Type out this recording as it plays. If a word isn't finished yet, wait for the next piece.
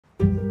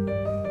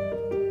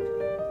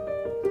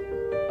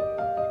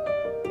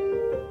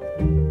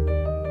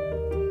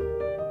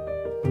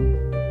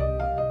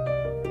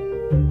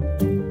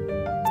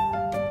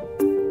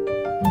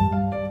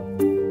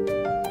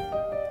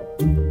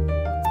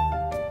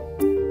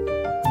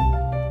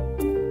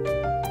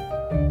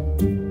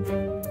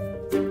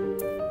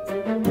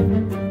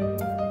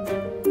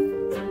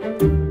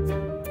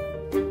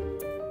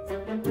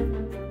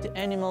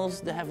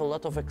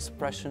lot of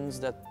expressions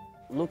that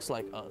looks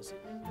like us.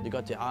 They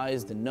got the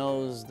eyes, the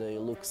nose, they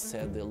look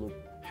sad, they look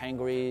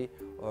hungry,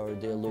 or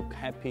they look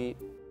happy.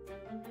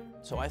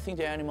 So I think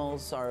the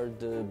animals are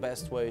the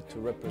best way to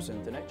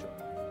represent the nature.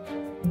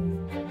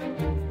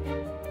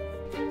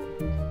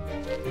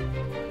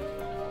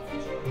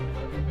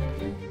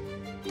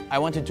 I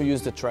wanted to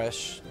use the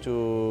trash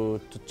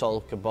to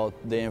talk about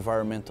the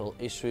environmental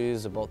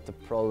issues, about the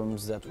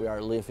problems that we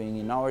are living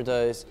in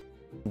nowadays.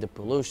 The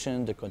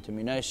pollution, the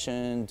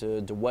contamination,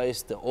 the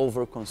waste, the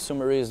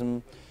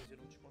over-consumerism.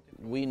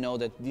 We know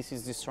that this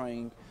is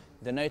destroying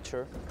the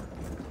nature.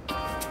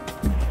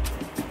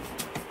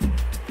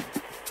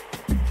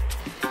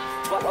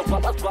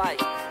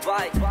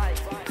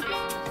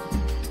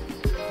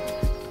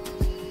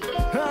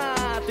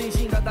 Tem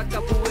ginga da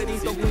capoeira,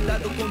 então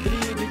cuidado com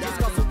drible.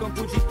 Descalça o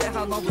campo de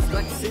terra, novos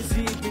craques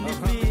exigem.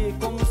 Livre,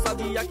 como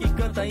sabia que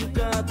canta,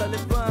 encanta.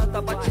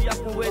 Levanta, bate a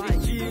poeira e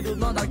tira o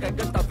nó da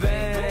garganta,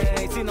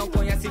 vem. Se não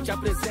conhece, te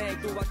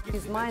apresento.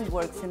 His mind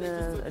works in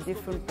a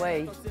different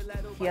way.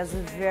 He has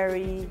a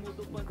very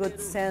good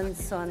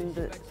sense on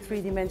the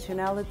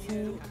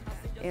three-dimensionality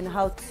and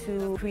how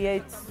to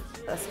create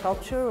a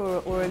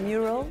sculpture or a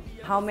mural,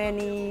 how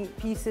many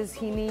pieces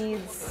he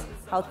needs,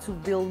 how to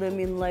build them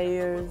in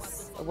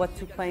layers, what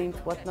to paint,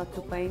 what not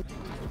to paint.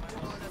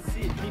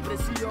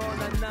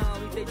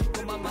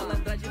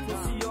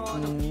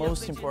 The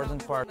most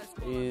important part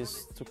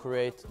is to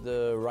create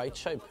the right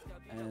shape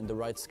and the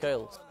right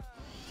scale.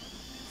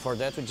 For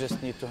that we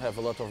just need to have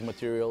a lot of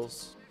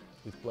materials.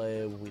 We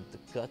play with the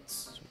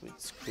cuts, with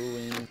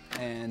screwing,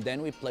 and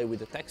then we play with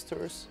the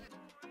textures.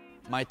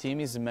 My team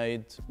is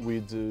made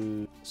with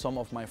some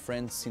of my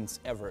friends since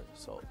ever,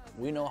 so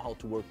we know how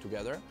to work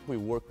together. We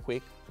work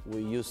quick.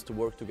 We used to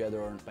work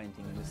together on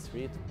painting in the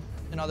street.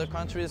 In other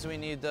countries we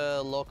need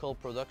a local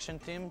production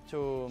team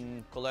to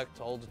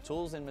collect all the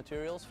tools and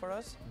materials for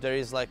us. There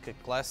is like a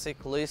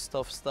classic list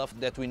of stuff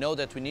that we know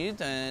that we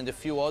need and a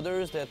few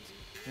others that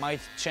might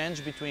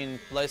change between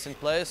place and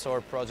place or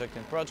project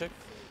and project.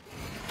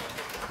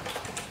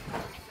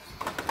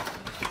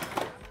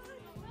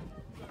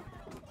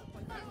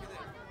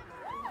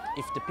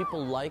 If the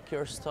people like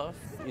your stuff,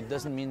 it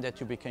doesn't mean that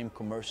you became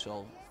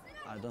commercial.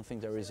 I don't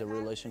think there is a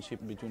relationship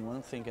between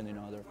one thing and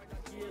another.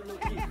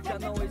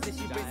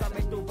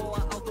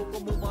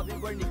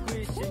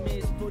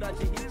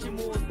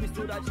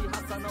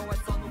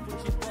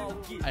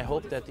 I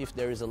hope that if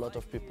there is a lot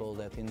of people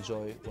that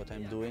enjoy what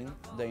I'm doing,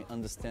 they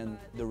understand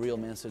the real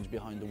message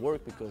behind the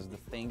work, because the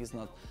thing is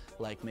not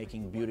like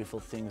making beautiful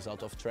things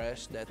out of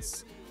trash.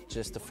 That's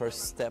just the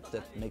first step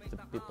that makes the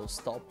people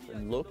stop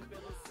and look.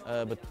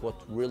 But what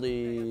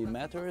really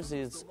matters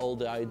is all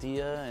the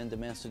idea and the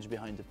message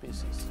behind the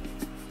pieces.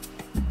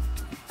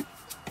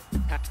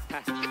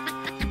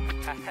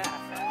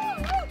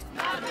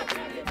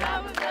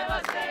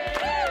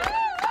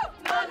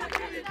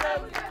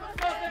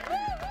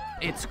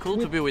 It's cool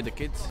to be with the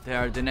kids. They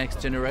are the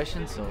next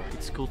generation, so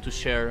it's cool to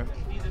share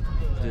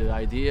the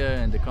idea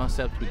and the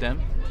concept with them.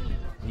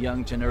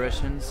 Young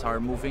generations are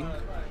moving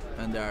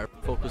and they are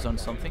focused on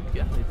something.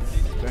 Yeah, it's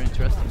very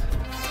interesting.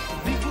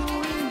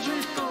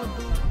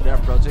 There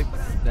are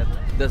projects that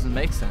doesn't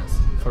make sense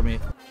for me.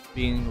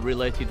 Being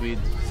related with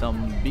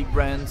some big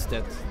brands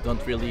that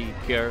don't really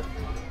care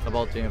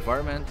about the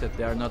environment, that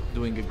they are not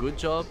doing a good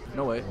job,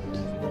 no way.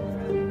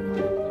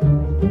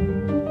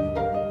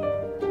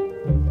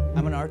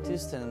 I'm an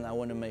artist and I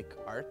want to make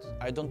art.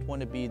 I don't want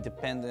to be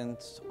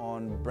dependent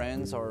on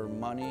brands or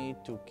money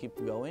to keep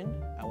going.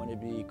 I want to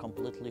be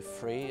completely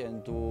free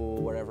and do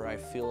whatever I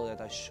feel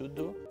that I should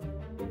do.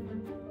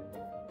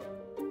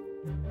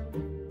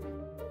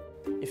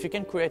 If you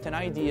can create an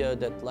idea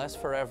that lasts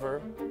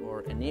forever,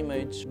 or an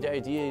image, the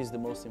idea is the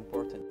most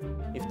important.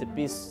 If the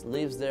piece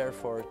lives there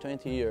for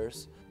 20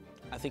 years,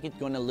 I think it's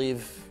going to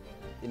live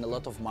in a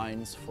lot of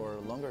minds for a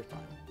longer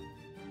time.